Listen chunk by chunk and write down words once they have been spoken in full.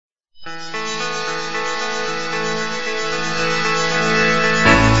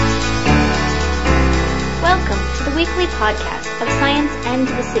weekly podcast of Science and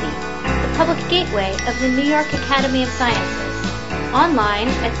the City, the public gateway of the New York Academy of Sciences, online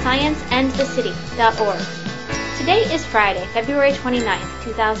at scienceandthecity.org. Today is Friday, February 29th,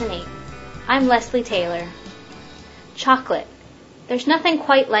 2008. I'm Leslie Taylor. Chocolate. There's nothing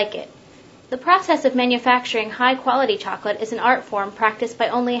quite like it. The process of manufacturing high-quality chocolate is an art form practiced by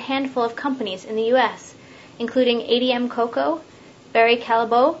only a handful of companies in the U.S., including ADM Cocoa, Barry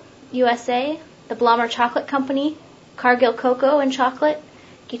Callebaut, USA, the Blommer Chocolate Company, Cargill Cocoa and Chocolate,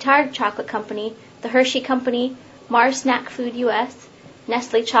 Guittard Chocolate Company, the Hershey Company, Mars Snack Food US,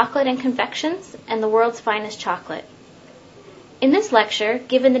 Nestle Chocolate and Confections, and the World's Finest Chocolate. In this lecture,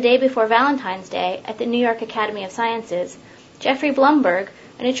 given the day before Valentine's Day at the New York Academy of Sciences, Jeffrey Blumberg,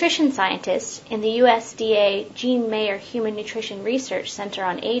 a nutrition scientist in the USDA Jean Mayer Human Nutrition Research Center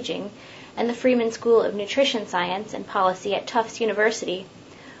on Aging and the Freeman School of Nutrition Science and Policy at Tufts University,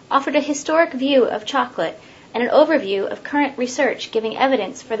 offered a historic view of chocolate and an overview of current research giving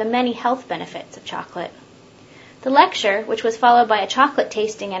evidence for the many health benefits of chocolate. The lecture, which was followed by a chocolate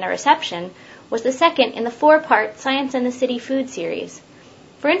tasting and a reception, was the second in the four-part Science and the City food series.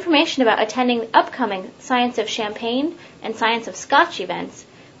 For information about attending the upcoming Science of Champagne and Science of Scotch events,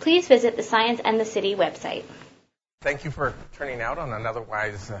 please visit the Science and the City website. Thank you for turning out on an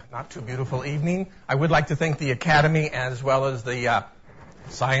otherwise not too beautiful evening. I would like to thank the Academy as well as the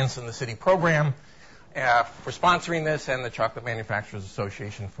Science and the City program for sponsoring this, and the Chocolate Manufacturers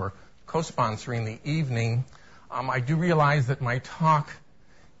Association for co-sponsoring the evening. I do realize that my talk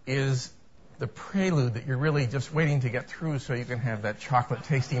is the prelude that you're really just waiting to get through so you can have that chocolate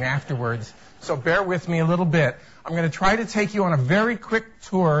tasting afterwards. So bear with me a little bit. I'm going to try to take you on a very quick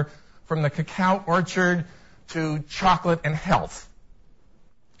tour from the cacao orchard to chocolate and health.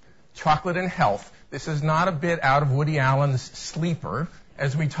 Chocolate and health. This is not a bit out of Woody Allen's Sleeper,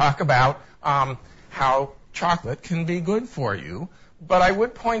 as we talk about how chocolate can be good for you. But I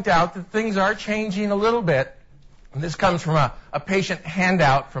would point out that things are changing a little bit. And this comes from a patient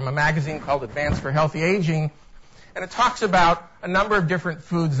handout from a magazine called Advance for Healthy Aging. And it talks about a number of different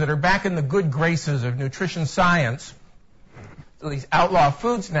foods that are back in the good graces of nutrition science. So these outlaw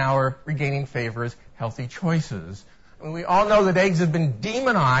foods now are regaining favor as healthy choices. I mean, we all know that eggs have been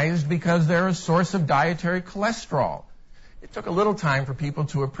demonized because they're a source of dietary cholesterol. It took a little time for people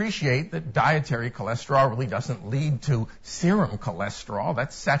to appreciate that dietary cholesterol really doesn't lead to serum cholesterol.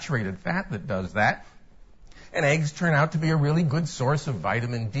 That's saturated fat that does that. And eggs turn out to be a really good source of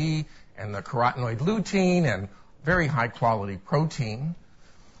vitamin D and the carotenoid lutein and very high quality protein.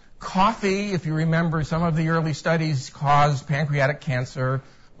 Coffee, if you remember, some of the early studies caused pancreatic cancer,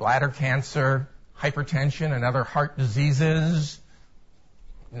 bladder cancer, hypertension, and other heart diseases.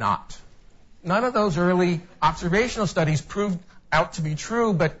 Not. None of those early observational studies proved out to be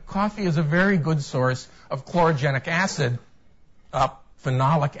true, but coffee is a very good source of chlorogenic acid,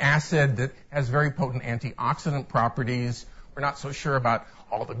 phenolic acid that has very potent antioxidant properties. We're not so sure about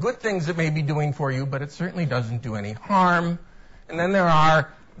all the good things it may be doing for you, but it certainly doesn't do any harm. And then there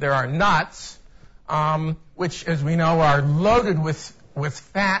are nuts, which, as we know, are loaded with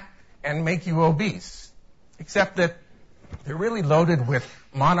fat and make you obese, except that they're really loaded with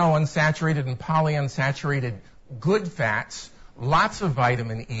monounsaturated and polyunsaturated good fats, lots of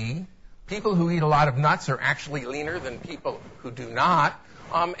vitamin E. People who eat a lot of nuts are actually leaner than people who do not.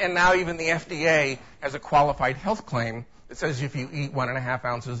 And now even the FDA has a qualified health claim that says if you eat 1.5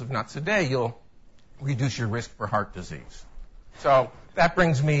 ounces of nuts a day, you'll reduce your risk for heart disease. So that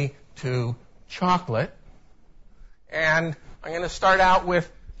brings me to chocolate. And I'm going to start out with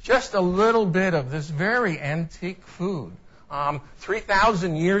just a little bit of this very antique food.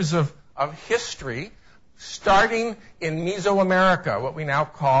 3,000 years of history, starting in Mesoamerica, what we now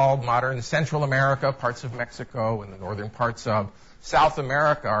call modern Central America, parts of Mexico and the northern parts of South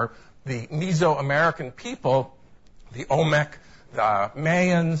America are the Mesoamerican people, the Olmec, the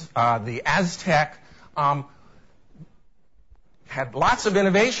Mayans, the Aztec, had lots of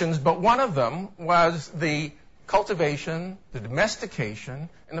innovations, but one of them was the cultivation, the domestication,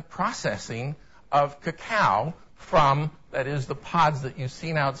 and the processing of cacao from, that is, the pods that you've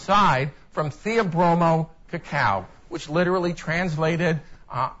seen outside, from Theobroma cacao, which literally translated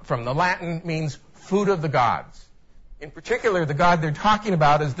from the Latin means food of the gods. In particular, the god they're talking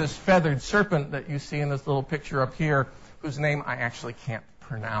about is this feathered serpent that you see in this little picture up here, whose name I actually can't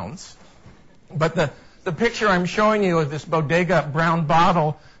pronounce. But the picture I'm showing you of this Bodega brown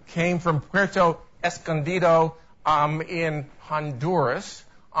bottle came from Puerto Escondido in Honduras,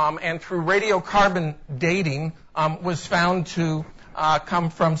 and through radiocarbon dating was found to come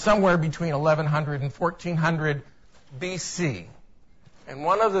from somewhere between 1100 and 1400 BC. And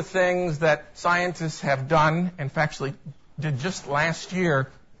one of the things that scientists have done, and actually did just last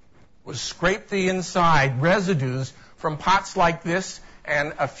year, was scrape the inside residues from pots like this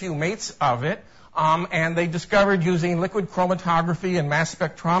and a few mates of it. And they discovered, using liquid chromatography and mass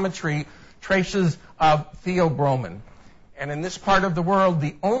spectrometry, traces of theobromine. And in this part of the world,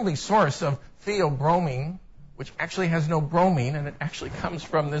 the only source of theobromine, which actually has no bromine, and it actually comes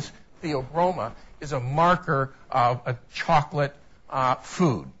from this theobroma, is a marker of a chocolate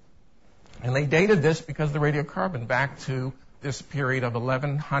food. And they dated this because of the radiocarbon back to this period of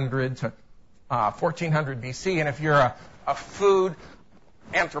 1100 to 1400 BC. And if you're a food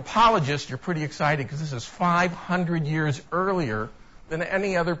anthropologist, you're pretty excited because this is 500 years earlier than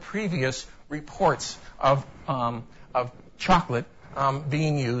any other previous reports of chocolate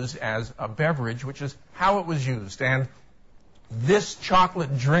being used as a beverage, which is how it was used. And this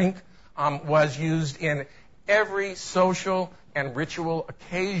chocolate drink was used in every social and ritual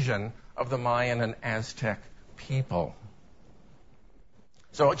occasion of the Mayan and Aztec people.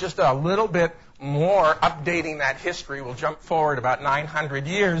 So just a little bit more updating that history. We'll jump forward about 900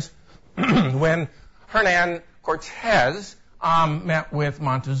 years when Hernan Cortez met with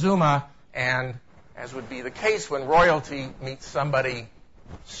Montezuma, and as would be the case when royalty meets somebody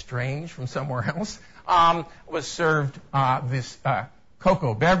strange from somewhere else, was served this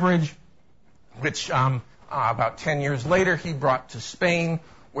cocoa beverage, which about 10 years later he brought to Spain,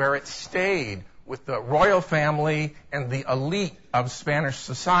 where it stayed with the royal family and the elite of Spanish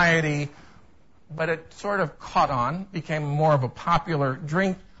society, but it sort of caught on, became more of a popular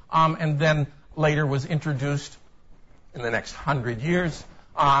drink, and then later was introduced in the next 100 years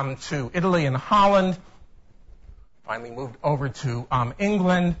to Italy and Holland, finally moved over to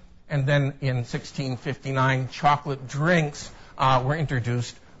England, and then in 1659, chocolate drinks were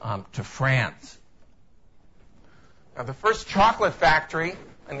introduced to France. Now, the first chocolate factory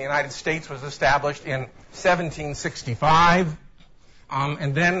in the United States was established in 1765,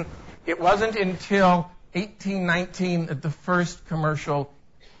 and then it wasn't until 1819 that the first commercial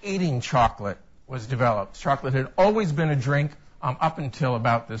eating chocolate was developed. Chocolate had always been a drink up until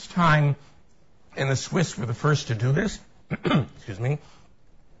about this time, and the Swiss were the first to do this. Excuse me.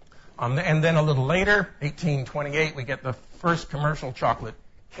 And then a little later, 1828, we get the first commercial chocolate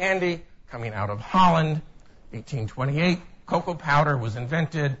candy coming out of Holland. 1828, cocoa powder was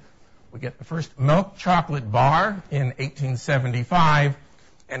invented. We get the first milk chocolate bar in 1875.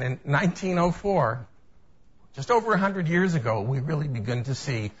 And in 1904, just over 100 years ago, we really begin to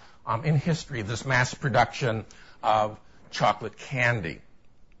see in history this mass production of chocolate candy.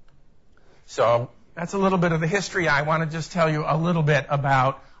 So that's a little bit of the history. I want to just tell you a little bit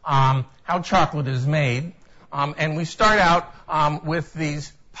about how chocolate is made. And we start out with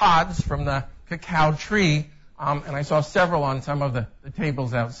these pods from the cacao tree. And I saw several on some of the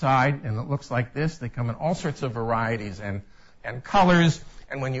tables outside, and it looks like this. They come in all sorts of varieties and colors.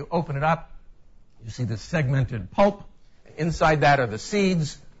 And when you open it up, you see this segmented pulp. Inside that are the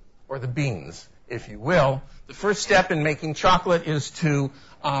seeds, or the beans, if you will. The first step in making chocolate is to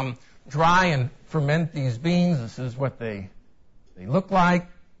dry and ferment these beans. This is what they look like,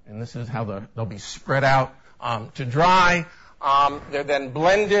 and this is how they'll be spread out to dry. They're then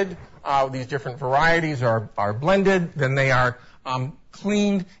blended. These different varieties are blended. Then they are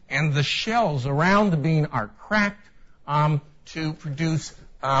cleaned, and the shells around the bean are cracked to produce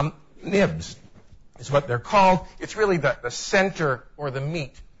nibs, is what they're called. It's really the center or the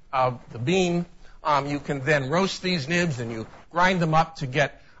meat of the bean. You can then roast these nibs, and you grind them up to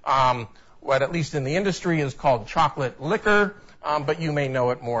get what, at least in the industry, is called chocolate liquor, but you may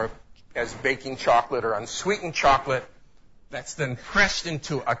know it more as baking chocolate or unsweetened chocolate. That's then pressed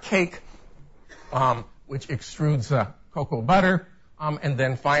into a cake, which extrudes cocoa butter. And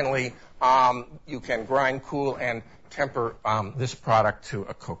then finally, you can grind, cool, and temper this product to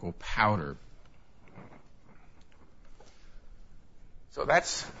a cocoa powder. So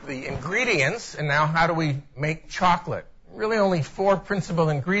that's the ingredients. And now how do we make chocolate? Really only 4 principal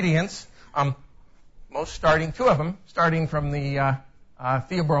ingredients, two of them, starting from the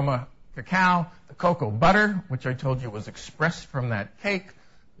Theobroma cacao, the cocoa butter, which I told you was expressed from that cake,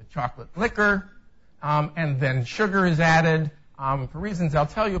 the chocolate liquor, and then sugar is added for reasons I'll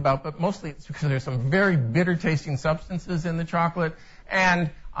tell you about, but mostly it's because there's some very bitter-tasting substances in the chocolate, and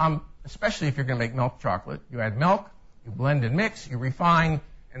especially if you're going to make milk chocolate, you add milk, you blend and mix, you refine,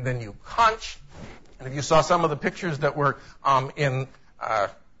 and then you conch. And if you saw some of the pictures that were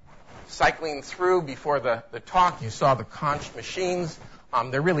cycling through before the talk, you saw the conch machines.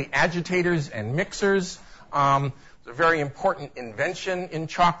 They're really agitators and mixers. It's a very important invention in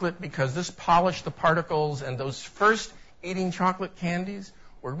chocolate because this polished the particles, and those first eating chocolate candies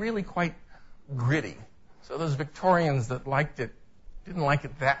were really quite gritty. So those Victorians that liked it didn't like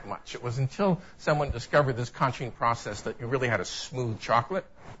it that much. It was until someone discovered this conching process that you really had a smooth chocolate.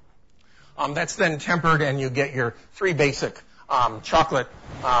 That's then tempered, and you get your three basic chocolate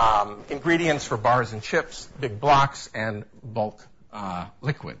ingredients for bars and chips, big blocks, and bulk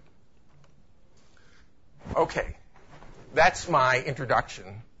liquid. Okay, that's my introduction.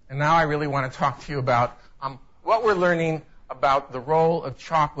 And now I really want to talk to you about what we're learning about the role of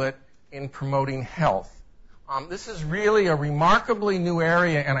chocolate in promoting health. This is really a remarkably new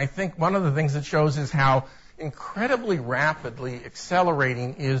area, and I think one of the things it shows is how incredibly rapidly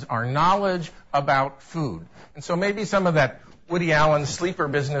accelerating is our knowledge about food. And so maybe some of that Woody Allen sleeper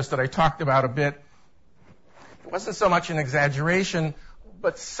business that I talked about a bit, it wasn't so much an exaggeration,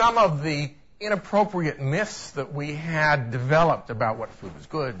 but some of the inappropriate myths that we had developed about what food was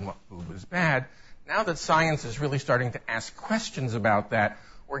good and what food was bad, now that science is really starting to ask questions about that,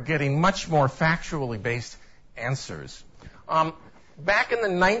 we're getting much more factually based answers. Back in the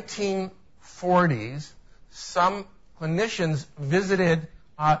 1940s, some clinicians visited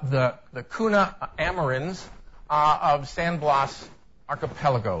the Cuna Amarins of San Blas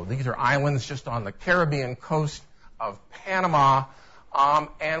Archipelago. These are islands just on the Caribbean coast of Panama.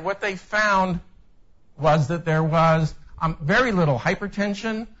 And what they found was that there was very little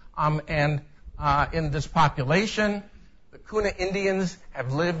hypertension and in this population. The Cuna Indians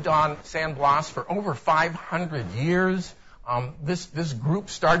have lived on San Blas for over 500 years. This group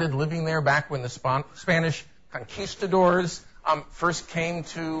started living there back when the Spanish conquistadors first came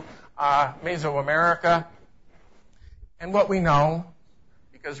to Mesoamerica. And what we know,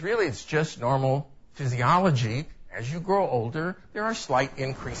 because really it's just normal physiology, as you grow older, there are slight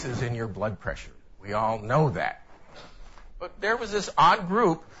increases in your blood pressure. We all know that. But there was this odd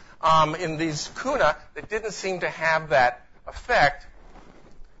group in these Cuna that didn't seem to have that effect.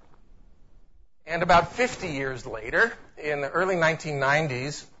 And about 50 years later, in the early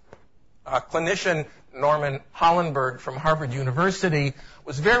 1990s, clinician Norman Hollenberg from Harvard University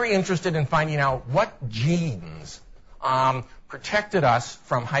was very interested in finding out what genes protected us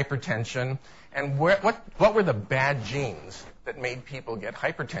from hypertension and what were the bad genes that made people get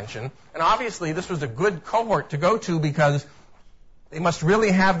hypertension. And obviously, this was a good cohort to go to because they must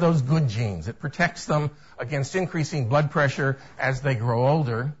really have those good genes. It protects them against increasing blood pressure as they grow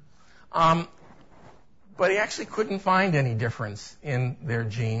older. But he actually couldn't find any difference in their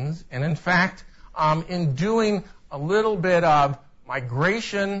genes. And in fact, in doing a little bit of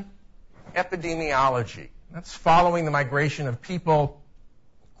migration epidemiology, that's following the migration of people,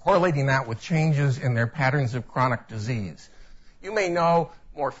 correlating that with changes in their patterns of chronic disease. You may know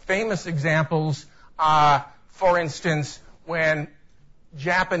more famous examples, for instance, when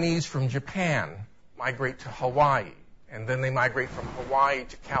Japanese from Japan migrate to Hawaii, and then they migrate from Hawaii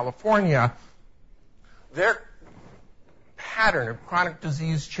to California, their pattern of chronic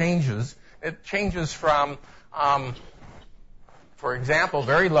disease changes. It changes from, for example,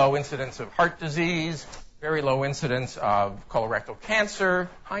 very low incidence of heart disease, very low incidence of colorectal cancer,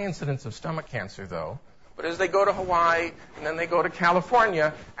 high incidence of stomach cancer, though. But as they go to Hawaii and then they go to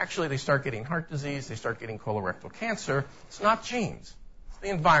California, actually they start getting heart disease, they start getting colorectal cancer. It's not genes, it's the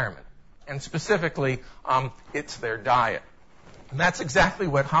environment. And specifically, it's their diet. And that's exactly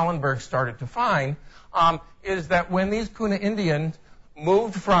what Hollenberg started to find, is that when these Cuna Indians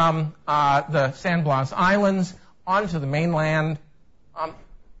moved from the San Blas Islands onto the mainland,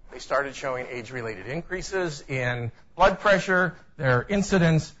 they started showing age-related increases in blood pressure. Their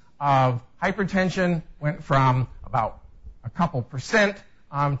incidence of hypertension went from about a couple percent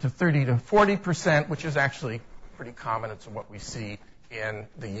to 30 to 40%, which is actually pretty common. It's what we see in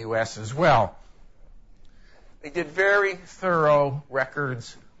the U.S. as well. They did very thorough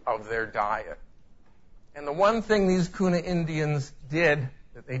records of their diet. And the one thing these Cuna Indians did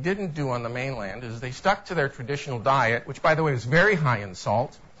that they didn't do on the mainland is they stuck to their traditional diet, which, by the way, is very high in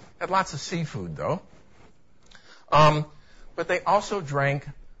salt. Had lots of seafood, though. But they also drank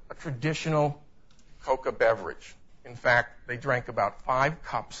a traditional coca beverage. In fact, they drank about 5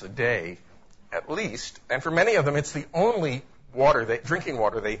 cups a day at least. And for many of them, it's the only drinking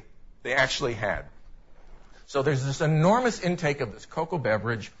water they actually had. So there's this enormous intake of this cocoa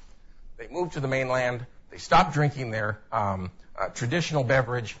beverage. They moved to the mainland. They stop drinking their traditional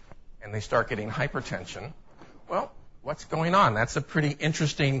beverage, and they start getting hypertension. Well, what's going on? That's a pretty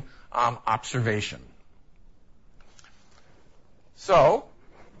interesting observation. So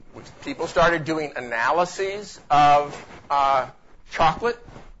people started doing analyses of chocolate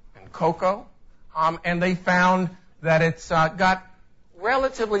and cocoa, and they found that it's got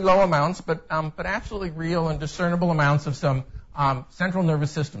relatively low amounts, but absolutely real and discernible amounts of some central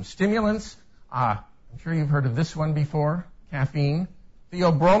nervous system stimulants. I'm sure you've heard of this one before, caffeine.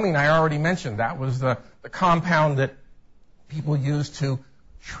 Theobromine, I already mentioned. That was the compound that people used to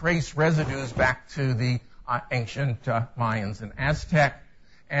trace residues back to the ancient Mayans and Aztec.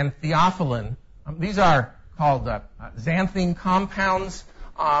 And theophylline. These are called xanthine compounds.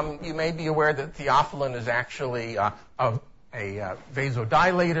 You may be aware that theophylline is actually a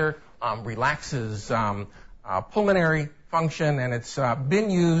vasodilator, relaxes pulmonary function, and it's been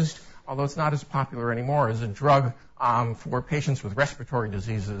used, although it's not as popular anymore, as a drug for patients with respiratory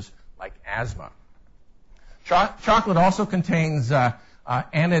diseases like asthma. Chocolate also contains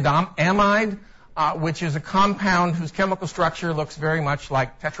anandamide, which is a compound whose chemical structure looks very much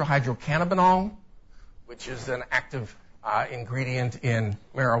like tetrahydrocannabinol, which is an active ingredient in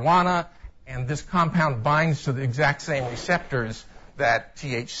marijuana, and this compound binds to the exact same receptors that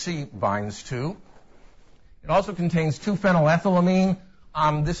THC binds to. It also contains 2-phenylethylamine.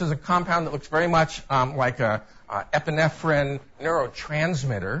 This is a compound that looks very much like a epinephrine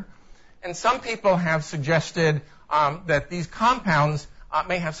neurotransmitter. And some people have suggested that these compounds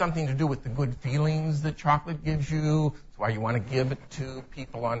may have something to do with the good feelings that chocolate gives you. That's why you want to give it to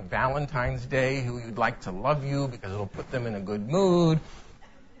people on Valentine's Day who you'd like to love you because it'll put them in a good mood.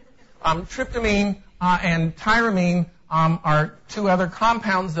 Tryptamine and tyramine are two other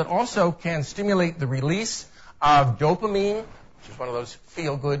compounds that also can stimulate the release of dopamine, which is one of those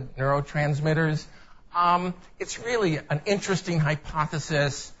feel-good neurotransmitters. It's really an interesting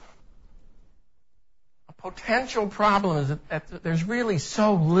hypothesis. A potential problem is that there's really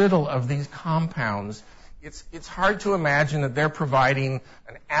so little of these compounds. It's hard to imagine that they're providing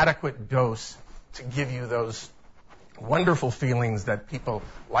an adequate dose to give you those wonderful feelings that people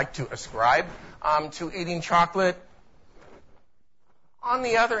like to ascribe to eating chocolate. On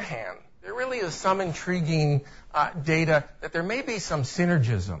the other hand, there really is some intriguing data that there may be some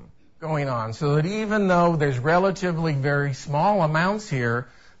synergism going on, so that even though there's relatively very small amounts here,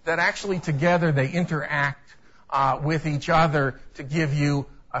 that actually together they interact with each other to give you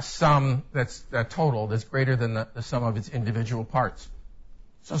a sum that's a total that's greater than the sum of its individual parts.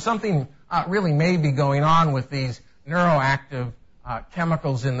 So something really may be going on with these neuroactive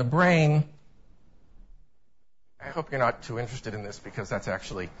chemicals in the brain. I hope you're not too interested in this because that's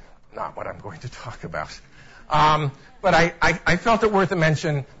actually not what I'm going to talk about. But I felt it worth a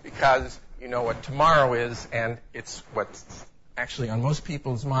mention because you know what tomorrow is, and it's what's actually on most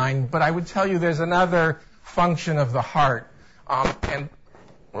people's mind. But I would tell you there's another function of the heart, and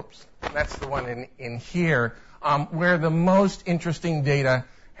that's the one in here, where the most interesting data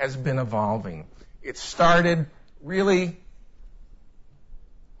has been evolving. It started really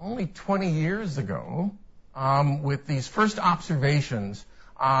only 20 years ago with these first observations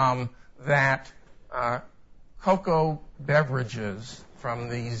that cocoa beverages from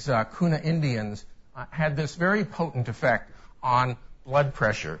these Kuna Indians had this very potent effect on blood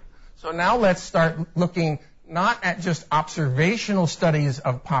pressure. So now let's start looking not at just observational studies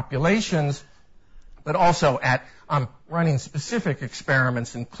of populations, but also at running specific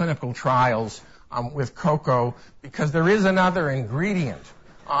experiments and clinical trials with cocoa, because there is another ingredient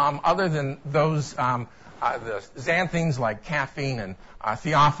other than those the xanthines like caffeine and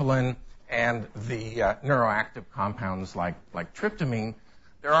theophylline and the neuroactive compounds like tryptamine.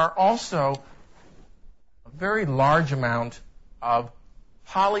 There are also a very large amount of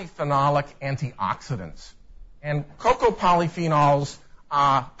polyphenolic antioxidants. And cocoa polyphenols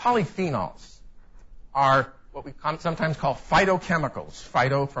are what we sometimes call phytochemicals.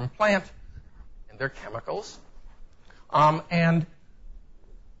 Phyto from plant, and they're chemicals. And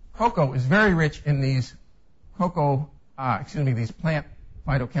cocoa is very rich in these these plant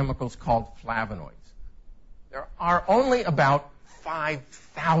phytochemicals called flavonoids. There are only about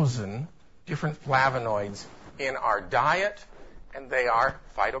 5,000 different flavonoids in our diet, and they are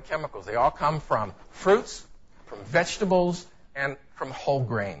phytochemicals. They all come from fruits, from vegetables, and from whole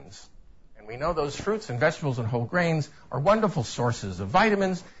grains. And we know those fruits and vegetables and whole grains are wonderful sources of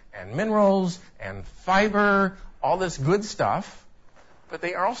vitamins and minerals and fiber, all this good stuff, but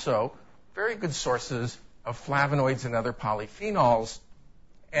they are also very good sources of flavonoids and other polyphenols.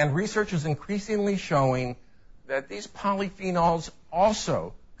 And research is increasingly showing that these polyphenols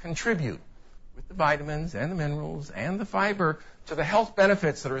also contribute with the vitamins and the minerals and the fiber to the health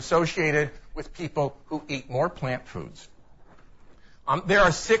benefits that are associated with people who eat more plant foods. There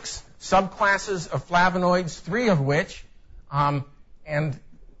are 6 subclasses of flavonoids, 3 of which, and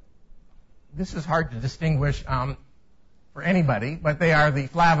this is hard to distinguish for anybody, but they are the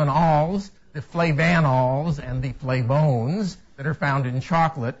flavanols, the flavanols, and the flavones that are found in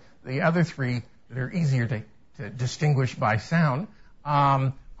chocolate. The other three that are easier to distinguish by sound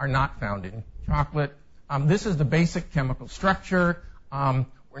are not found in chocolate. This is the basic chemical structure.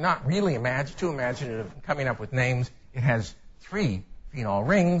 We're not really too imaginative in coming up with names. It has 3 phenol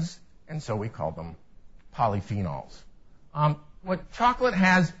rings, and so we call them polyphenols. What chocolate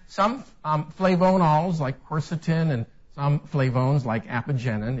has some flavonols like quercetin and some flavones like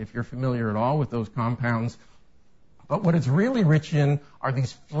apigenin, if you're familiar at all with those compounds. But what it's really rich in are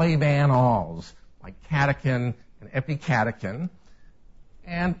these flavanols like catechin and epicatechin.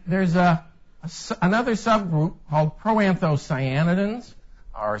 And there's another subgroup called proanthocyanidins,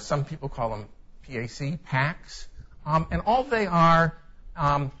 or some people call them PACs. And all they are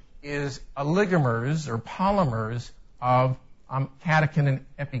is oligomers or polymers of catechin and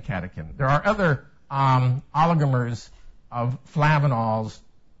epicatechin. There are other oligomers of flavanols,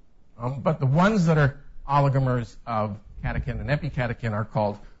 but the ones that are oligomers of catechin and epicatechin are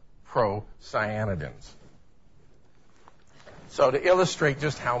called procyanidins. So to illustrate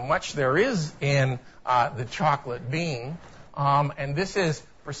just how much there is in the chocolate bean, and this is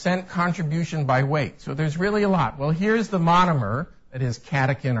percent contribution by weight. So there's really a lot. Well, here's the monomer, that is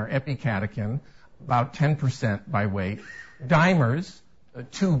catechin or epicatechin, about 10% by weight. Dimers,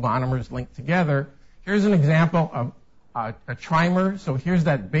 2 monomers linked together. Here's an example of a trimer. So here's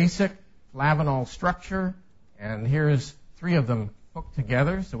that basic flavanol structure, and here's 3 of them hooked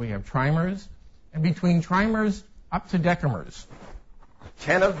together. So we have trimers. And between trimers up to decamers,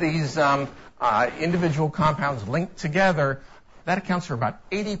 10 of these individual compounds linked together, that accounts for about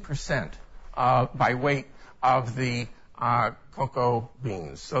 80% by weight of the cocoa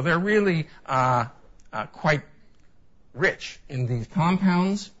beans. So they're really quite rich in these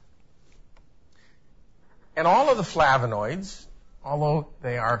compounds. And all of the flavonoids, although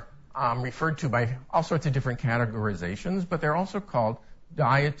they are referred to by all sorts of different categorizations, but they're also called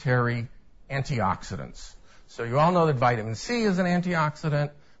dietary antioxidants. So you all know that vitamin C is an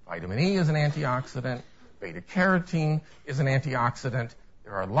antioxidant, vitamin E is an antioxidant, beta-carotene is an antioxidant.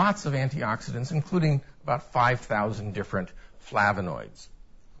 There are lots of antioxidants, including about 5,000 different flavonoids.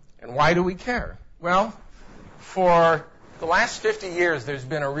 And why do we care? Well, for the last 50 years, there's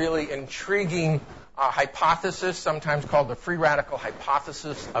been a really intriguing hypothesis, sometimes called the free radical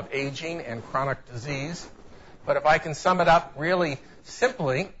hypothesis of aging and chronic disease. But if I can sum it up really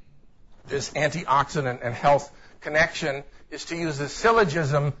simply, this antioxidant and health connection is to use this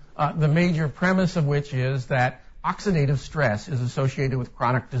syllogism, the major premise of which is that oxidative stress is associated with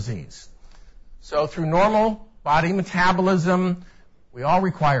chronic disease. So through normal body metabolism, we all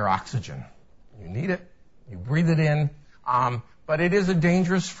require oxygen. You need it, you breathe it in, but it is a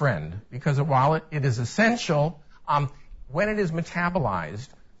dangerous friend because while it is essential, when it is metabolized,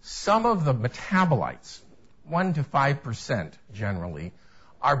 some of the metabolites, 1 to 5% generally,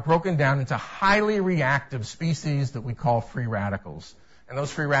 are broken down into highly reactive species that we call free radicals. And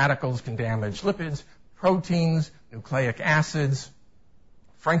those free radicals can damage lipids, proteins, nucleic acids,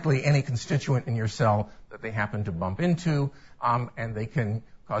 frankly, any constituent in your cell that they happen to bump into, and they can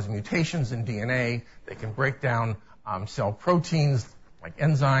cause mutations in DNA. They can break down cell proteins like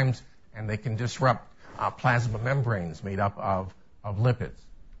enzymes, and they can disrupt plasma membranes made up of lipids.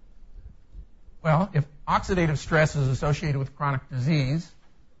 Well, if oxidative stress is associated with chronic disease,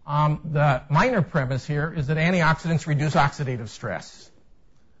 the minor premise here is that antioxidants reduce oxidative stress.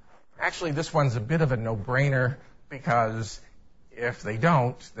 Actually, this one's a bit of a no-brainer because if they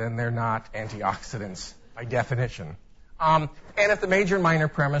don't, then they're not antioxidants by definition. And if the major and minor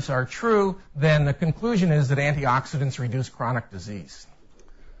premise are true, then the conclusion is that antioxidants reduce chronic disease.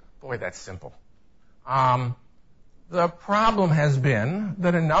 Boy, that's simple. The problem has been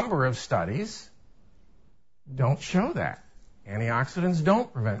that a number of studies don't show that. Antioxidants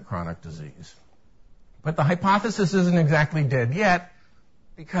don't prevent chronic disease. But the hypothesis isn't exactly dead yet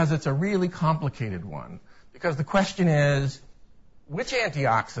because it's a really complicated one. Because the question is, which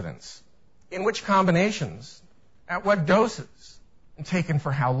antioxidants, in which combinations, at what doses, and taken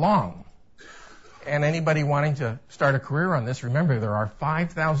for how long? And anybody wanting to start a career on this, remember there are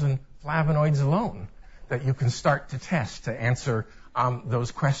 5,000 flavonoids alone that you can start to test to answer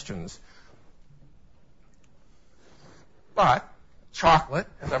those questions. But chocolate,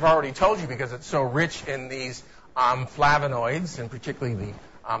 as I've already told you, because it's so rich in these flavonoids, and particularly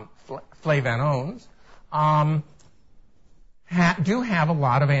the flavanones, do have a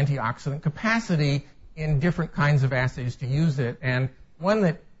lot of antioxidant capacity in different kinds of assays to use it. And one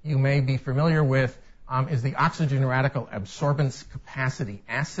that you may be familiar with is the oxygen radical absorbance capacity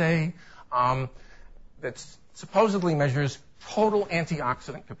assay that supposedly measures total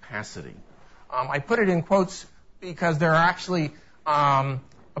antioxidant capacity. I put it in quotes because there are actually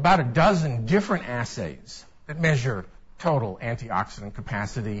about a dozen different assays that measure total antioxidant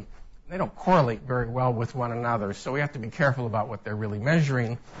capacity. They don't correlate very well with one another, so we have to be careful about what they're really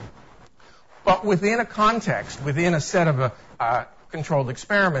measuring. But within a context, within a set of controlled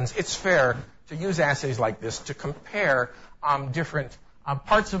experiments, it's fair to use assays like this to compare different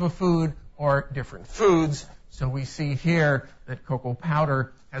parts of a food or different foods. So we see here that cocoa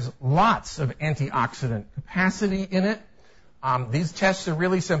powder has lots of antioxidant capacity in it. These tests are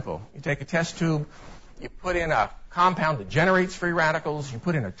really simple. You take a test tube, you put in a compound that generates free radicals, you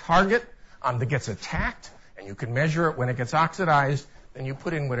put in a target that gets attacked, and you can measure it when it gets oxidized. Then you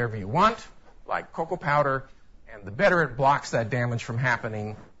put in whatever you want, like cocoa powder, and the better it blocks that damage from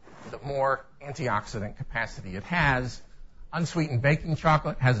happening, the more antioxidant capacity it has. Unsweetened baking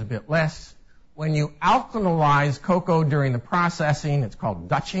chocolate has a bit less. When you alkalize cocoa during the processing, it's called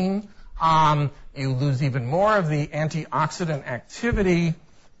Dutching, you lose even more of the antioxidant activity.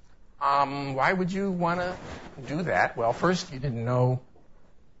 Why would you want to do that? Well, first, you didn't know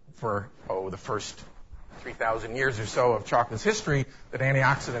for, the first 3,000 years or so of chocolate's history that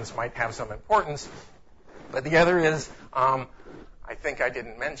antioxidants might have some importance. But the other is, I think I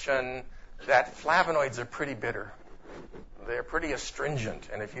didn't mention that flavonoids are pretty bitter. They're pretty astringent.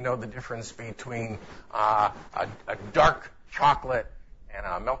 And if you know the difference between a dark chocolate and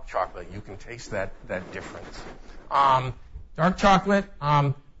a milk chocolate, you can taste that difference. Dark chocolate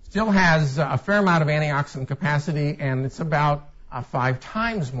still has a fair amount of antioxidant capacity, and it's about 5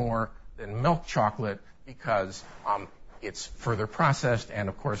 times more than milk chocolate because it's further processed and,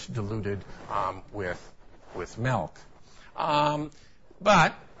 of course, diluted with milk.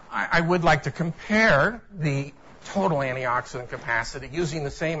 But I would like to compare the total antioxidant capacity using the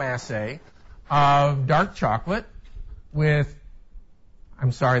same assay of dark chocolate with,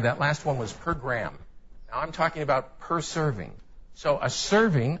 that last one was per gram. Now I'm talking about per serving. So a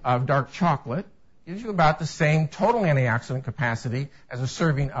serving of dark chocolate gives you about the same total antioxidant capacity as a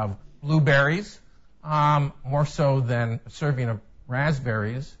serving of blueberries, more so than a serving of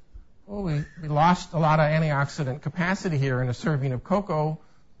raspberries. Well, we lost a lot of antioxidant capacity here in a serving of cocoa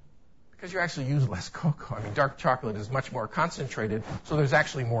because you actually use less cocoa. I mean, dark chocolate is much more concentrated, so there's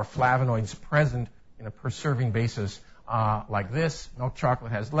actually more flavonoids present in a per serving basis like this. Milk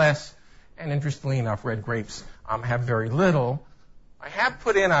chocolate has less, and interestingly enough, red grapes have very little. I have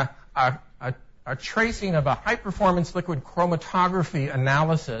put in a tracing of a high-performance liquid chromatography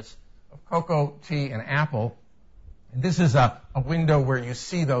analysis of cocoa, tea, and apple. And this is a window where you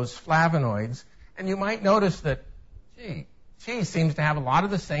see those flavonoids, and you might notice that, tea seems to have a lot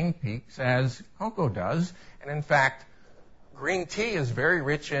of the same peaks as cocoa does, and in fact, green tea is very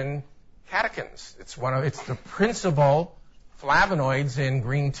rich in catechins. It's the principal flavonoids in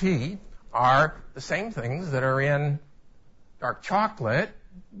green tea are the same things that are in dark chocolate,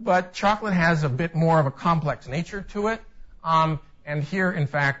 but chocolate has a bit more of a complex nature to it. And here, in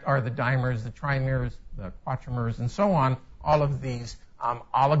fact, are the dimers, the trimers, the quatrimers, and so on. All of these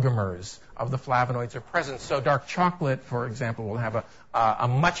oligomers of the flavonoids are present. So dark chocolate, for example, will have a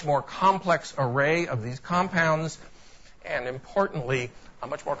much more complex array of these compounds, and importantly, a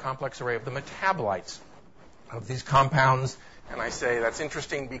much more complex array of the metabolites of these compounds. And I say that's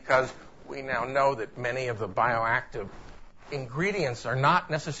interesting because we now know that many of the bioactive ingredients are not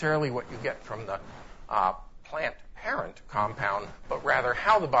necessarily what you get from the plant parent compound, but rather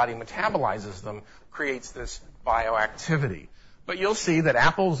how the body metabolizes them creates this bioactivity. But you'll see that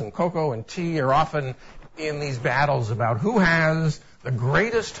apples and cocoa and tea are often in these battles about who has the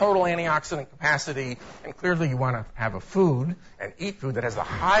greatest total antioxidant capacity, and clearly you want to have a food and eat food that has the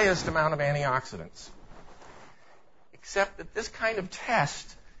highest amount of antioxidants. Except that this kind of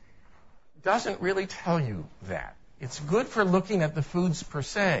test doesn't really tell you that. It's good for looking at the foods per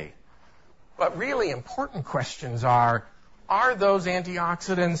se, but really important questions are those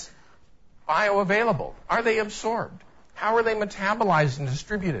antioxidants bioavailable? Are they absorbed? How are they metabolized and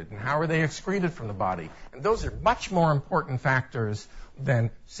distributed? And how are they excreted from the body? And those are much more important factors than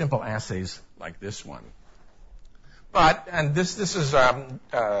simple assays like this one. And this is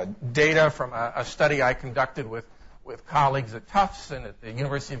data from a study I conducted with colleagues at Tufts and at the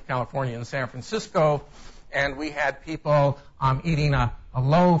University of California in San Francisco. And we had people eating a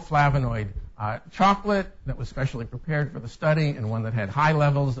low flavonoid chocolate that was specially prepared for the study and one that had high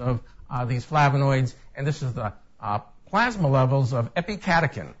levels of these flavonoids. And this is the plasma levels of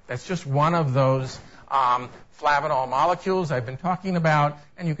epicatechin. That's just one of those flavanol molecules I've been talking about.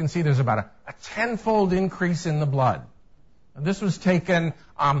 And you can see there's about a 10-fold increase in the blood. And this was taken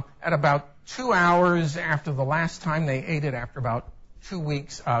at about 2 hours after the last time they ate it, after about 2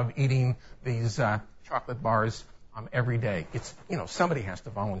 weeks of eating these chocolate bars every day. It's, somebody has to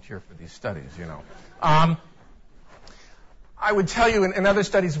volunteer for these studies, I would tell you in other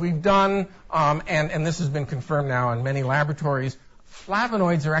studies we've done, and this has been confirmed now in many laboratories,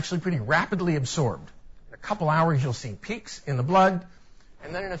 flavonoids are actually pretty rapidly absorbed. In a couple hours, you'll see peaks in the blood,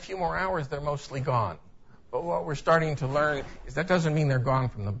 and then in a few more hours, they're mostly gone. But what we're starting to learn is that doesn't mean they're gone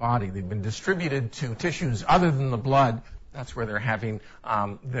from the body. They've been distributed to tissues other than the blood. That's where they're having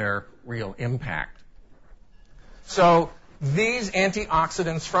their real impact. So these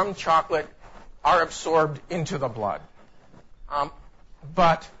antioxidants from chocolate are absorbed into the blood.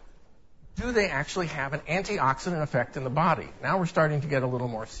 But do they actually have an antioxidant effect in the body? Now we're starting to get a little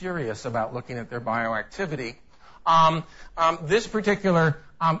more serious about looking at their bioactivity. This particular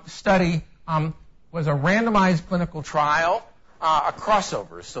study was a randomized clinical trial, a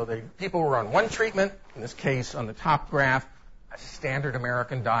crossover. So people were on one treatment, in this case on the top graph, a standard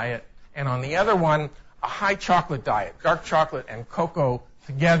American diet, and on the other one, a high chocolate diet, dark chocolate and cocoa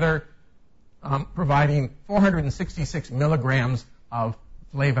together, providing 466 milligrams of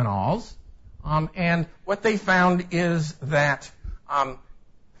flavanols. And what they found is that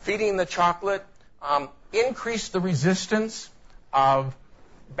feeding the chocolate increased the resistance of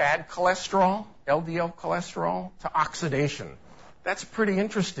bad cholesterol, LDL cholesterol, to oxidation. That's pretty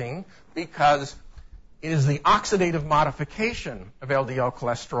interesting because it is the oxidative modification of LDL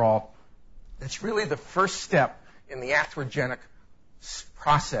cholesterol that's really the first step in the atherogenic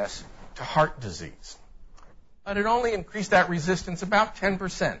process to heart disease. But it only increased that resistance about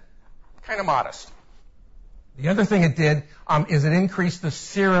 10%, kind of modest. The other thing it did is it increased the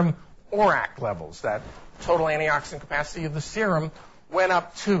serum ORAC levels. That total antioxidant capacity of the serum went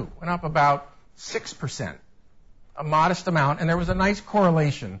up about 6%, a modest amount. And there was a nice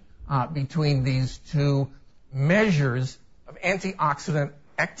correlation between these two measures of antioxidant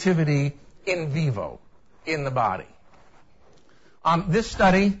activity in vivo, in the body. This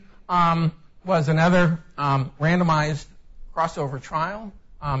study was another randomized crossover trial.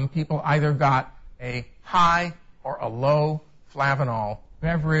 People either got a high or a low flavanol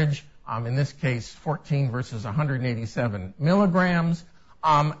beverage, in this case 14 versus 187 milligrams,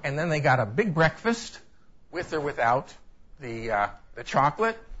 and then they got a big breakfast with or without the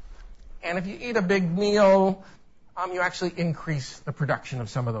chocolate. And if you eat a big meal, you actually increase the production of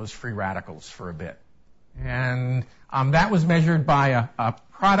some of those free radicals for a bit. And that was measured by a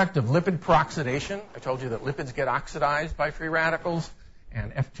product of lipid peroxidation. I told you that lipids get oxidized by free radicals,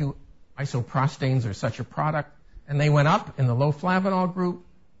 and F2 isoprostanes are such a product. And they went up in the low flavanol group,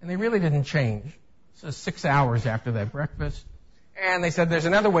 and they really didn't change. This is 6 hours after that breakfast. And they said there's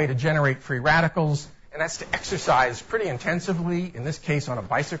another way to generate free radicals, and that's to exercise pretty intensively, in this case on a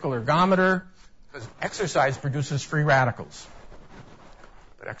bicycle ergometer, because exercise produces free radicals.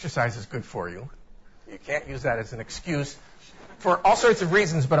 But exercise is good for you. You can't use that as an excuse for all sorts of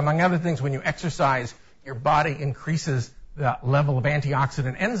reasons, but among other things, when you exercise, your body increases the level of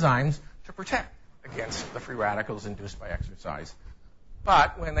antioxidant enzymes to protect against the free radicals induced by exercise.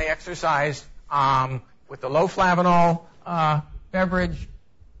 But when they exercised with the low flavanol beverage,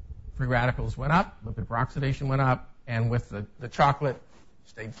 free radicals went up, lipid peroxidation went up, and with the chocolate,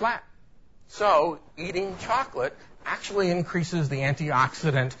 stayed flat. So eating chocolate actually increases the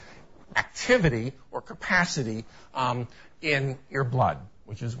antioxidant activity or capacity in your blood,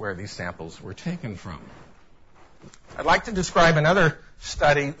 which is where these samples were taken from. I'd like to describe another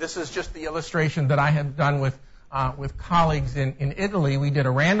study. This is just the illustration that I had done with colleagues in Italy. We did a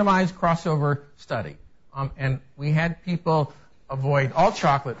randomized crossover study, and we had people avoid all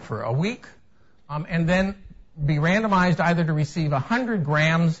chocolate for a week, and then be randomized either to receive 100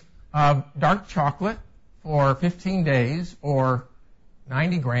 grams of dark chocolate for 15 days or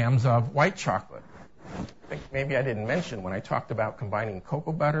 90 grams of white chocolate. I think maybe I didn't mention when I talked about combining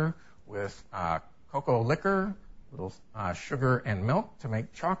cocoa butter with cocoa liquor, little sugar and milk to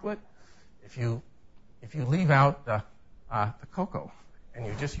make chocolate. If you leave out the cocoa and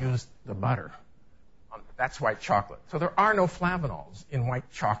you just use the butter, that's white chocolate. So there are no flavanols in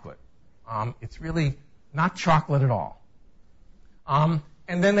white chocolate. It's really not chocolate at all.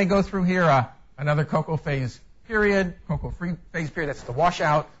 And then they go through here another cocoa phase period, cocoa-free phase period, that's the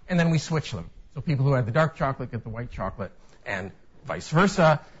washout, and then we switch them. So people who had the dark chocolate get the white chocolate, and vice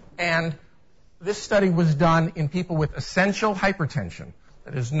versa. And this study was done in people with essential hypertension.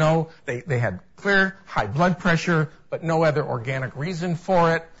 That is, they had clear high blood pressure, but no other organic reason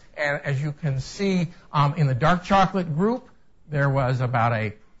for it. And as you can see, in the dark chocolate group, there was about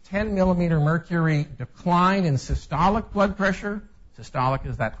a 10 millimeter mercury decline in systolic blood pressure. Systolic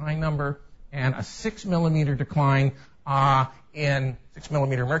is that high number. And a 6 millimeter decline 6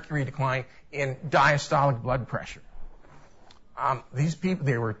 millimeter mercury decline in diastolic blood pressure. These people,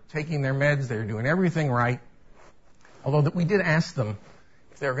 they were taking their meds, they were doing everything right. Although we did ask them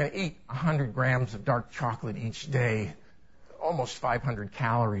if they were going to eat 100 grams of dark chocolate each day, almost 500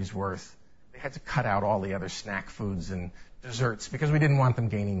 calories worth. They had to cut out all the other snack foods and desserts because we didn't want them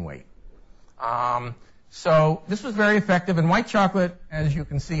gaining weight. So this was very effective, and white chocolate, as you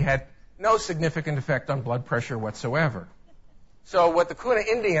can see, had no significant effect on blood pressure whatsoever. So what the Kuna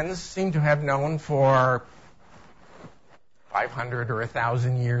Indians seem to have known for 500 or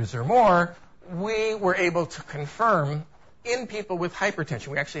 1,000 years or more, we were able to confirm in people with hypertension.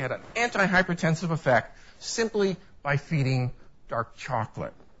 We actually had an antihypertensive effect simply by feeding dark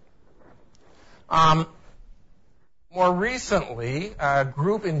chocolate. More recently, a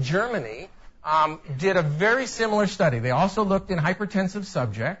group in Germany did a very similar study. They also looked in hypertensive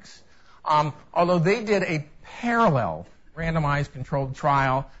subjects, although they did a parallel randomized controlled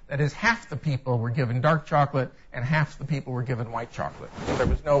trial. That is, half the people were given dark chocolate and half the people were given white chocolate. So there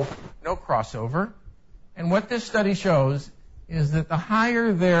was no crossover. And what this study shows is that the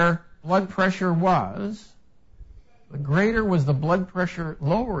higher their blood pressure was, the greater was the blood pressure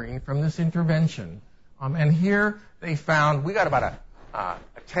lowering from this intervention. And here they found we got about a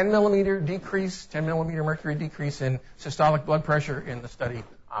 10 millimeter decrease, 10 millimeter mercury decrease in systolic blood pressure in the study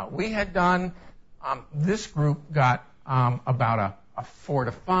we had done. This group got about a 4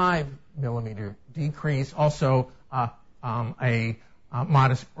 to 5 millimeter decrease, also a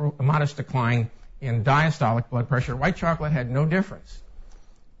modest decline in diastolic blood pressure. White chocolate had no difference.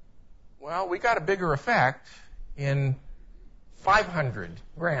 Well, we got a bigger effect in 100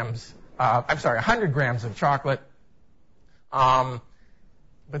 grams of chocolate. But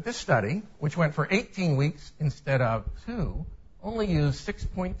this study, which went for 18 weeks instead of 2, only used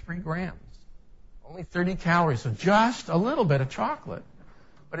 6.3 grams. Only 30 calories, so just a little bit of chocolate.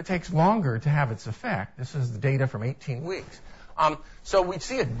 But it takes longer to have its effect. This is the data from 18 weeks. So we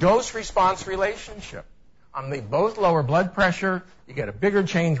see a dose-response relationship. They both lower blood pressure. You get a bigger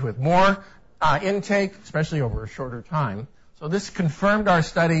change with more intake, especially over a shorter time. So this confirmed our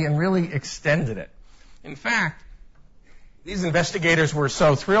study and really extended it. In fact, these investigators were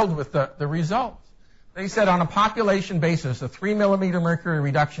so thrilled with the results. They said on a population basis, a 3 millimeter mercury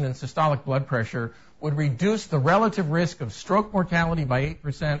reduction in systolic blood pressure would reduce the relative risk of stroke mortality by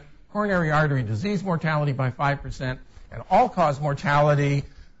 8%, coronary artery disease mortality by 5%, and all-cause mortality,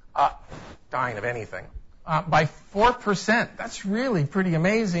 dying of anything, by 4%. That's really pretty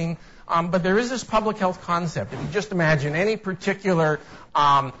amazing. But there is this public health concept. If you just imagine any particular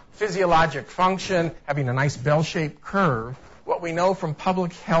physiologic function having a nice bell-shaped curve, what we know from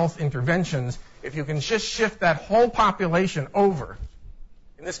public health interventions, if you can just shift that whole population over,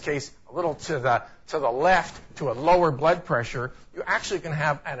 in this case, a little to the left to a lower blood pressure, you actually can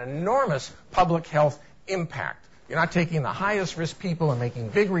have an enormous public health impact. You're not taking the highest risk people and making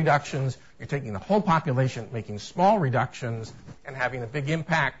big reductions. You're taking the whole population, making small reductions, and having a big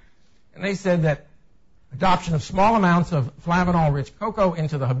impact. And they said that adoption of small amounts of flavanol-rich cocoa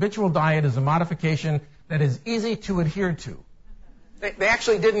into the habitual diet is a modification that is easy to adhere to. They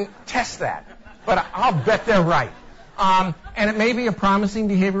actually didn't test that, but I'll bet they're right. And it may be a promising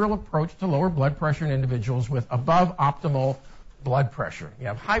behavioral approach to lower blood pressure in individuals with above optimal blood pressure. You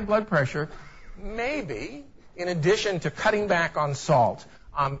have high blood pressure, maybe in addition to cutting back on salt,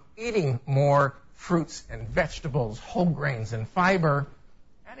 eating more fruits and vegetables, whole grains and fiber,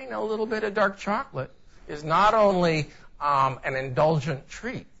 adding a little bit of dark chocolate is not only an indulgent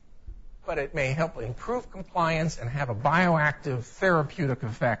treat, but it may help improve compliance and have a bioactive therapeutic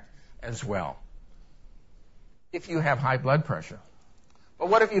effect as well if you have high blood pressure. But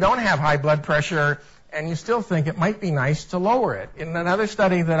what if you don't have high blood pressure and you still think it might be nice to lower it? In another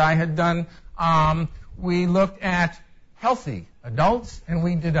study that I had done, we looked at healthy adults, and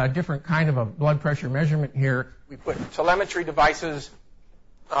we did a different kind of a blood pressure measurement here. We put telemetry devices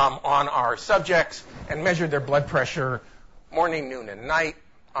on our subjects and measured their blood pressure morning, noon, and night.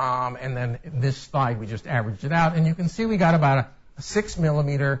 And then in this slide, we just averaged it out. And you can see we got about a 6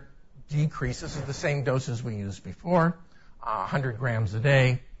 millimeter decrease. This is the same doses we used before, 100 grams a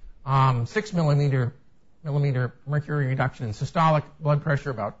day. 6 millimeter mercury reduction in systolic blood pressure,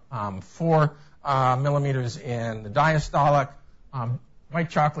 about 4 millimeters in the diastolic. White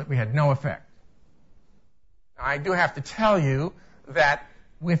chocolate, we had no effect. Now, I do have to tell you that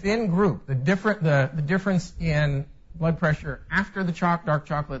within group, the difference in blood pressure after the dark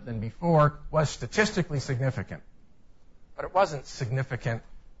chocolate than before was statistically significant. But it wasn't significant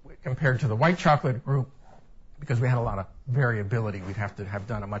compared to the white chocolate group because we had a lot of variability. We'd have to have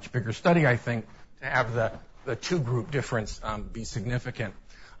done a much bigger study, I think, to have the two-group difference be significant.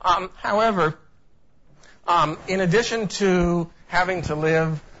 However, In addition to having to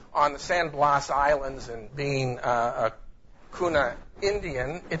live on the San Blas Islands and being a Kuna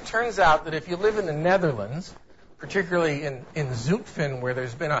Indian, it turns out that if you live in the Netherlands, particularly in Zutphen, where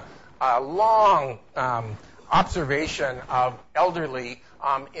there's been a long observation of elderly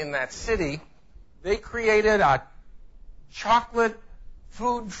in that city, they created a chocolate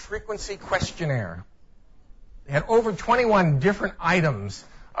food frequency questionnaire. They had over 21 different items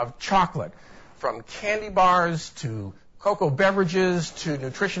of chocolate, from candy bars to cocoa beverages to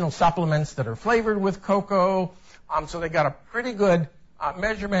nutritional supplements that are flavored with cocoa. So they got a pretty good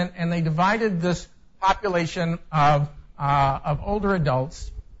measurement, and they divided this population of older adults,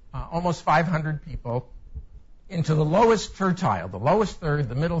 almost 500 people, into the lowest tertile, the lowest third,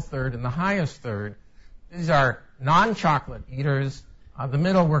 the middle third, and the highest third. These are non-chocolate eaters. The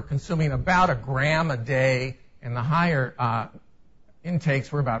middle were consuming about 1 gram a day, and the higher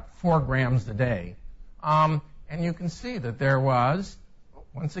intakes were about 4 grams a day. And you can see that there was,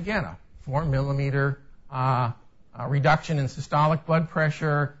 once again, a 4 millimeter reduction in systolic blood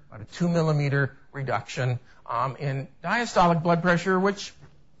pressure, about a 2 millimeter reduction in diastolic blood pressure, which,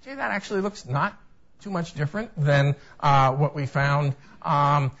 gee, that actually looks not too much different than what we found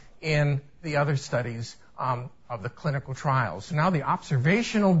in the other studies of the clinical trials. So now the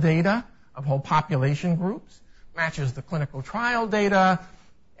observational data of whole population groups matches the clinical trial data,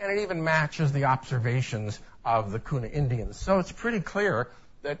 and it even matches the observations of the Kuna Indians. So it's pretty clear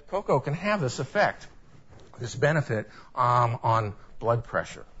that cocoa can have this effect, this benefit on blood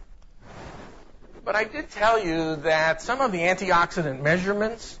pressure. But I did tell you that some of the antioxidant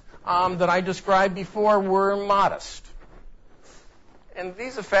measurements that I described before were modest. And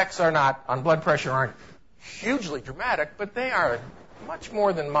these effects on blood pressure aren't hugely dramatic, but they are much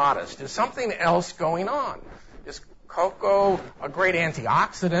more than modest. Is something else going on? Is cocoa a great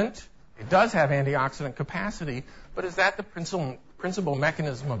antioxidant? It does have antioxidant capacity, but is that the principal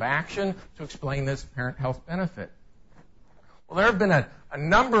mechanism of action to explain this apparent health benefit? Well, there have been a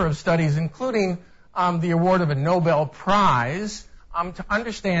number of studies, including the award of a Nobel Prize, to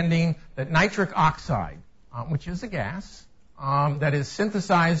understanding that nitric oxide, which is a gas that is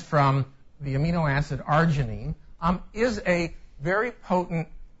synthesized from the amino acid arginine, is a very potent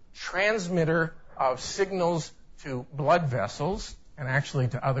transmitter of signals to blood vessels and actually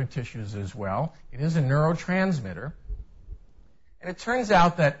to other tissues as well. It is a neurotransmitter. And it turns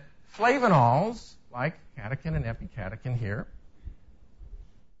out that flavonols, like catechin and epicatechin here,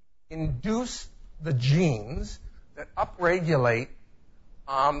 induce the genes that upregulate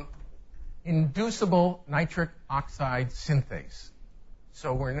inducible nitric oxide synthase.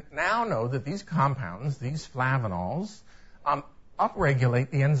 So we now know that these compounds, these flavonols,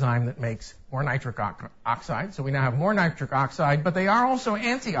 upregulate the enzyme that makes more nitric oxide. So we now have more nitric oxide, but they are also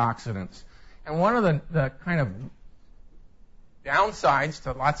antioxidants. And one of the kind of downsides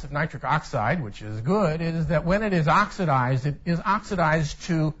to lots of nitric oxide, which is good, is that when it is oxidized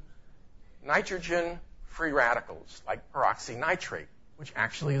to nitrogen-free radicals, like peroxynitrate, which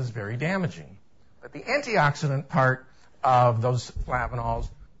actually is very damaging. But the antioxidant part of those flavonols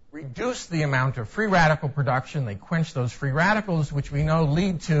reduce the amount of free radical production. They quench those free radicals, which we know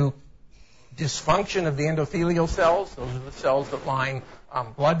lead to dysfunction of the endothelial cells. Those are the cells that line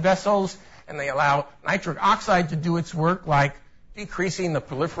blood vessels. And they allow nitric oxide to do its work, like decreasing the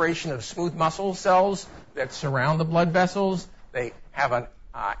proliferation of smooth muscle cells that surround the blood vessels. They have an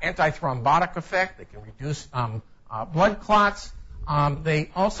antithrombotic effect. They can reduce blood clots.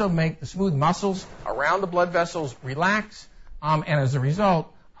 They also make the smooth muscles around the blood vessels relax, and as a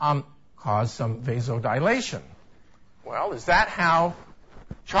result, cause some vasodilation. Well, is that how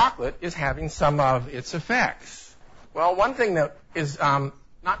chocolate is having some of its effects? Well, one thing that is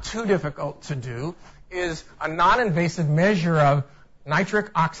not too difficult to do is a non-invasive measure of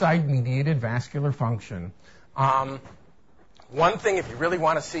nitric oxide-mediated vascular function. One thing, if you really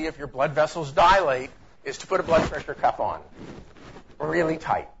want to see if your blood vessels dilate, is to put a blood pressure cuff on, really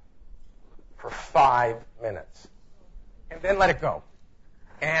tight, for 5 minutes, and then let it go.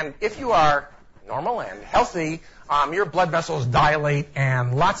 And if you are normal and healthy, your blood vessels dilate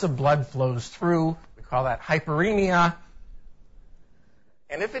and lots of blood flows through. We call that hyperemia.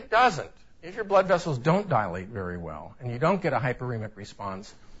 And if it doesn't, if your blood vessels don't dilate very well and you don't get a hyperemic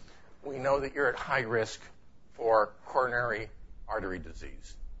response, we know that you're at high risk for coronary artery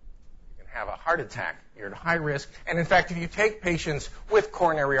disease. You can have a heart attack. You're at high risk. And in fact, if you take patients with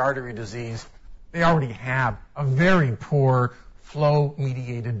coronary artery disease, they already have a very poor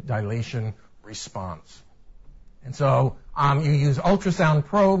flow-mediated dilation response. And so you use ultrasound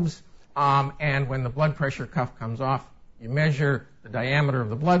probes, and when the blood pressure cuff comes off, you measure the diameter of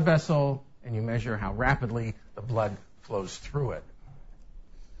the blood vessel, and you measure how rapidly the blood flows through it.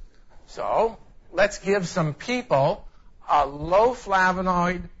 So let's give some people a low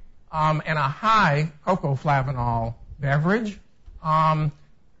flavonoid and a high cocoflavanol beverage. Talking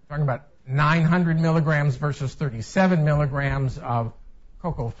about 900 milligrams versus 37 milligrams of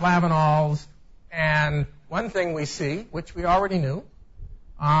cocoflavanols. And one thing we see, which we already knew,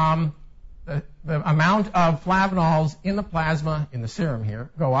 the amount of flavanols in the plasma, in the serum here,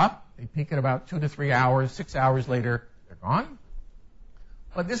 go up. They peak at about 2 to 3 hours. 6 hours later, they're gone.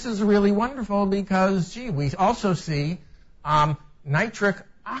 But this is really wonderful because, we also see nitric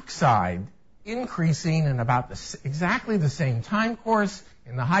oxide increasing in about exactly the same time course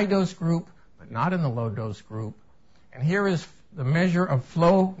in the high-dose group, but not in the low-dose group. And here is the measure of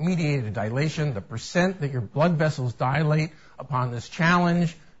flow-mediated dilation, the percent that your blood vessels dilate upon this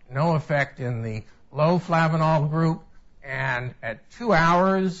challenge. No effect in the low flavanol group. And at 2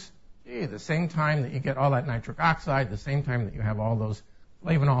 hours, the same time that you get all that nitric oxide, the same time that you have all those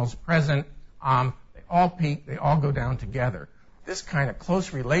flavanols present, they all peak, they all go down together. This kind of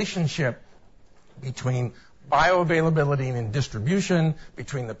close relationship between bioavailability and distribution,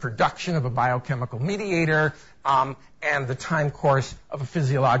 between the production of a biochemical mediator and the time course of a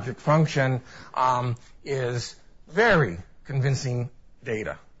physiologic function is very convincing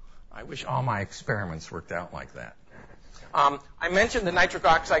data. I wish all my experiments worked out like that. I mentioned that nitric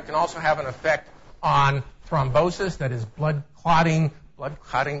oxide can also have an effect on thrombosis, that is blood clotting. Blood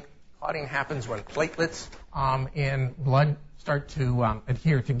clotting happens when platelets in blood start to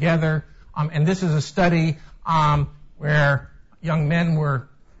adhere together. And this is a study where young men were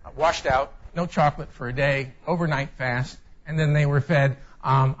washed out, no chocolate for a day, overnight fast, and then they were fed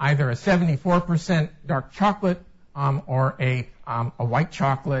either a 74% dark chocolate or a white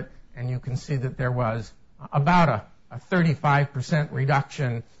chocolate, and you can see that there was about a 35%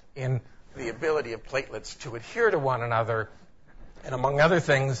 reduction in the ability of platelets to adhere to one another. And among other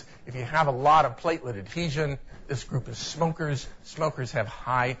things, if you have a lot of platelet adhesion, this group is smokers. Smokers have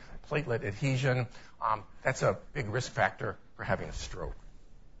high platelet adhesion. That's a big risk factor for having a stroke.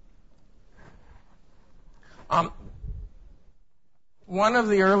 One of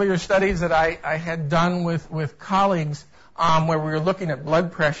the earlier studies that I had done with colleagues where we were looking at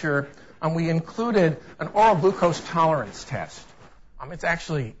blood pressure, we included an oral glucose tolerance test. It's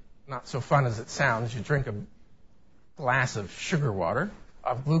actually not so fun as it sounds. You drink a glass of sugar water,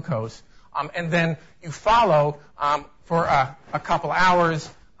 of glucose, and then you follow for a couple hours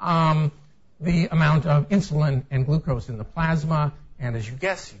the amount of insulin and glucose in the plasma. And as you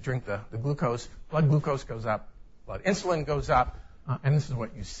guess, you drink the glucose, blood glucose goes up, blood insulin goes up, and this is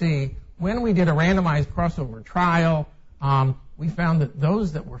what you see. When we did a randomized crossover trial, we found that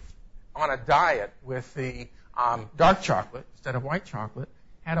those that were on a diet with the dark chocolate instead of white chocolate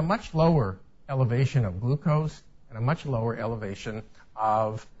had a much lower elevation of glucose and a much lower elevation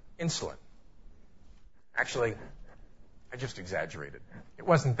of insulin. Actually, I just exaggerated. It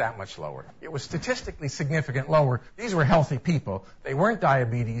wasn't that much lower. It was statistically significant lower. These were healthy people. They weren't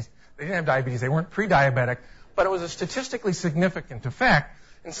diabetes. They didn't have diabetes. They weren't pre-diabetic. But it was a statistically significant effect.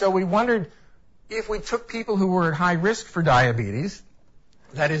 And so we wondered if we took people who were at high risk for diabetes,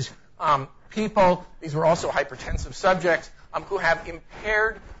 that is, people, these were also hypertensive subjects, who have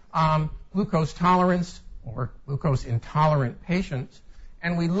impaired glucose tolerance or glucose intolerant patients,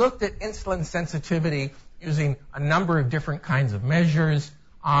 and we looked at insulin sensitivity using a number of different kinds of measures,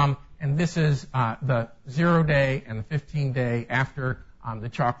 and this is the 0-day and the 15-day after the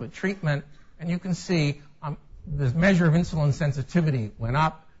chocolate treatment, and you can see the measure of insulin sensitivity went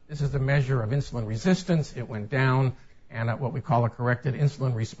up. This is the measure of insulin resistance. It went down, and what we call a corrected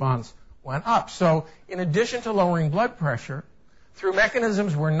insulin response went up. So in addition to lowering blood pressure, through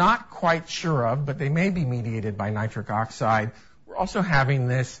mechanisms we're not quite sure of, but they may be mediated by nitric oxide, we're also having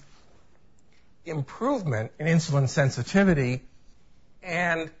this improvement in insulin sensitivity.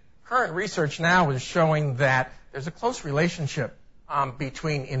 And current research now is showing that there's a close relationship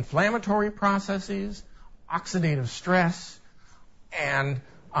between inflammatory processes, oxidative stress, and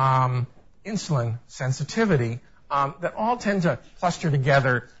insulin sensitivity that all tend to cluster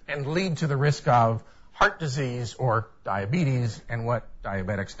together and lead to the risk of heart disease or diabetes, and what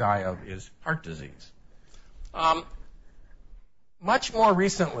diabetics die of is heart disease. Much more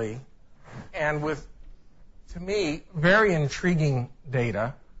recently, and with, to me, very intriguing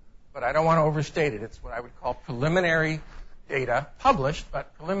data, but I don't want to overstate it. It's what I would call preliminary data, published,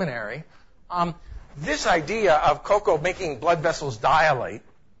 but preliminary. This idea of cocoa making blood vessels dilate,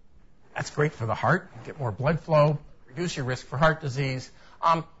 that's great for the heart, get more blood flow, reduce your risk for heart disease.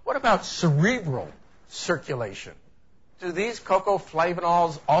 What about cerebral circulation? do these cocoa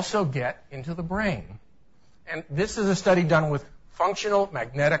flavonols also get into the brain? And this is a study done with functional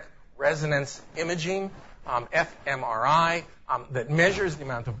magnetic resonance imaging, fMRI, that measures the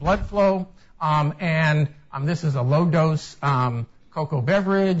amount of blood flow. This is a low-dose cocoa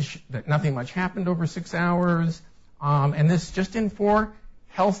beverage that nothing much happened over 6 hours. And this just in 4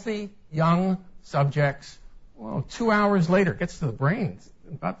 healthy, young subjects. Well, 2 hours later, it gets to the brain. It's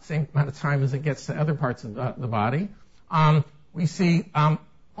about the same amount of time as it gets to other parts of the body. We see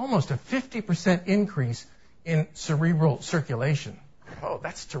almost a 50% increase in cerebral circulation. Oh,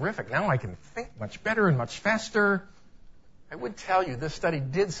 that's terrific. Now I can think much better and much faster. I would tell you this study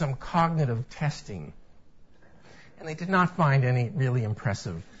did some cognitive testing, and they did not find any really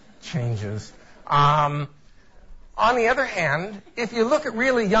impressive changes. On the other hand, if you look at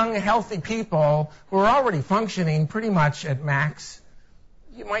really young, healthy people who are already functioning pretty much at max,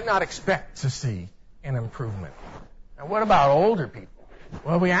 you might not expect to see an improvement. Now, what about older people?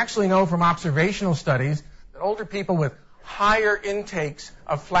 Well, we actually know from observational studies that older people with higher intakes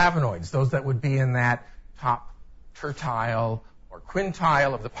of flavonoids, those that would be in that top tertile or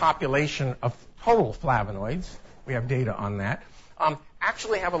quintile of the population of total flavonoids, we have data on that,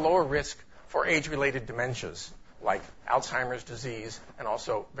 actually have a lower risk for age-related dementias like Alzheimer's disease and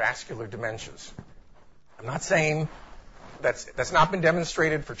also vascular dementias. I'm not saying that's not been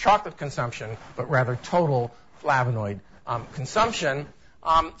demonstrated for chocolate consumption, but rather total flavonoid consumption.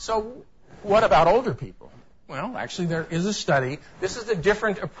 So what about older people? Well, actually, there is a study. This is a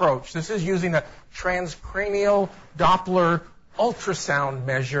different approach. This is using a transcranial Doppler ultrasound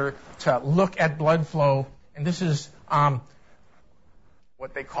measure to look at blood flow. And this is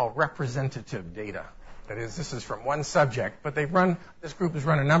what they call representative data. That is, this is from one subject, but this group has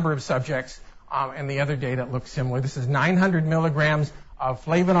run a number of subjects, and the other data looks similar. This is 900 milligrams of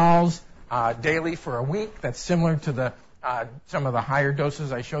flavonols daily for a week. That's similar to some of the higher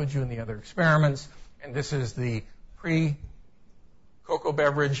doses I showed you in the other experiments. And this is the pre-cocoa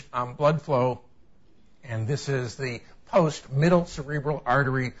beverage blood flow, and this is the post-middle cerebral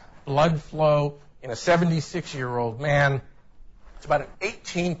artery blood flow in a 76-year-old man. It's about an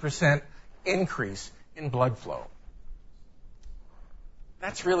 18% increase in blood flow.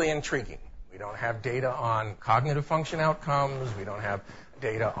 That's really intriguing. We don't have data on cognitive function outcomes. We don't have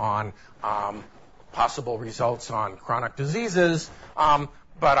data on possible results on chronic diseases.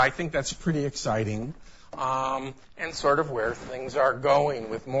 But I think that's pretty exciting, and sort of where things are going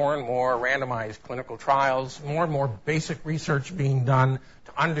with more and more randomized clinical trials, more and more basic research being done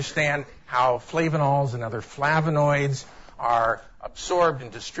to understand how flavonols and other flavonoids are absorbed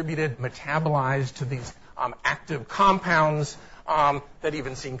and distributed, metabolized to these active compounds that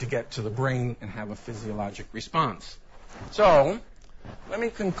even seem to get to the brain and have a physiologic response. So let me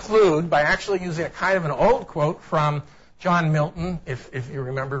conclude by actually using a kind of an old quote from John Milton, if you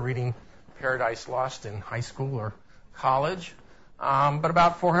remember reading Paradise Lost in high school or college. But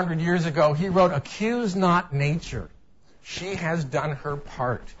about 400 years ago, he wrote, "Accuse not nature. She has done her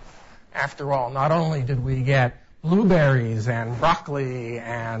part. After all, not only did we get blueberries and broccoli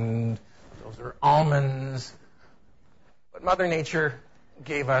and those are almonds, but Mother Nature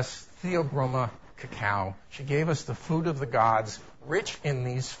gave us Theobroma cacao. She gave us the food of the gods, rich in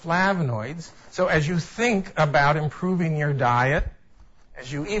these flavonoids. So as you think about improving your diet,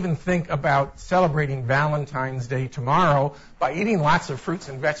 as you even think about celebrating Valentine's Day tomorrow by eating lots of fruits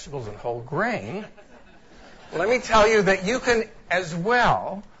and vegetables and whole grain, let me tell you that you can as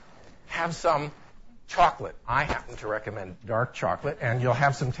well have some chocolate. I happen to recommend dark chocolate, and you'll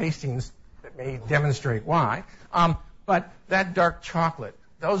have some tastings that may demonstrate why. But that dark chocolate,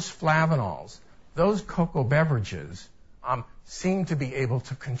 those flavonols, those cocoa beverages seem to be able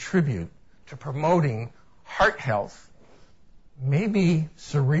to contribute to promoting heart health, maybe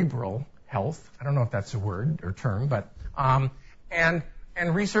cerebral health. I don't know if that's a word or term, but and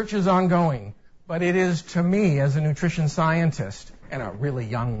research is ongoing. But it is, to me, as a nutrition scientist, and a really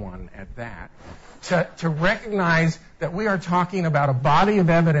young one at that, to recognize that we are talking about a body of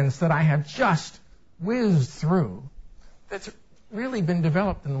evidence that I have just whizzed through that's really been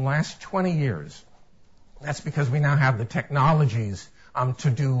developed in the last 20 years. That's because we now have the technologies to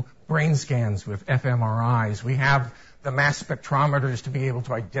do brain scans with fMRIs. We have the mass spectrometers to be able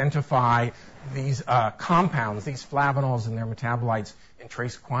to identify these compounds, these flavonols and their metabolites in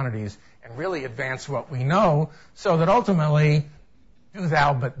trace quantities, and really advance what we know so that ultimately, do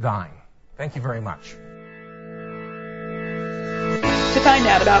thou but thine. Thank you very much. To find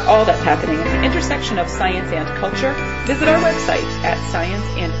out about all that's happening at the intersection of science and culture, visit our website at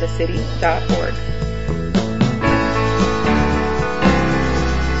scienceandthecity.org.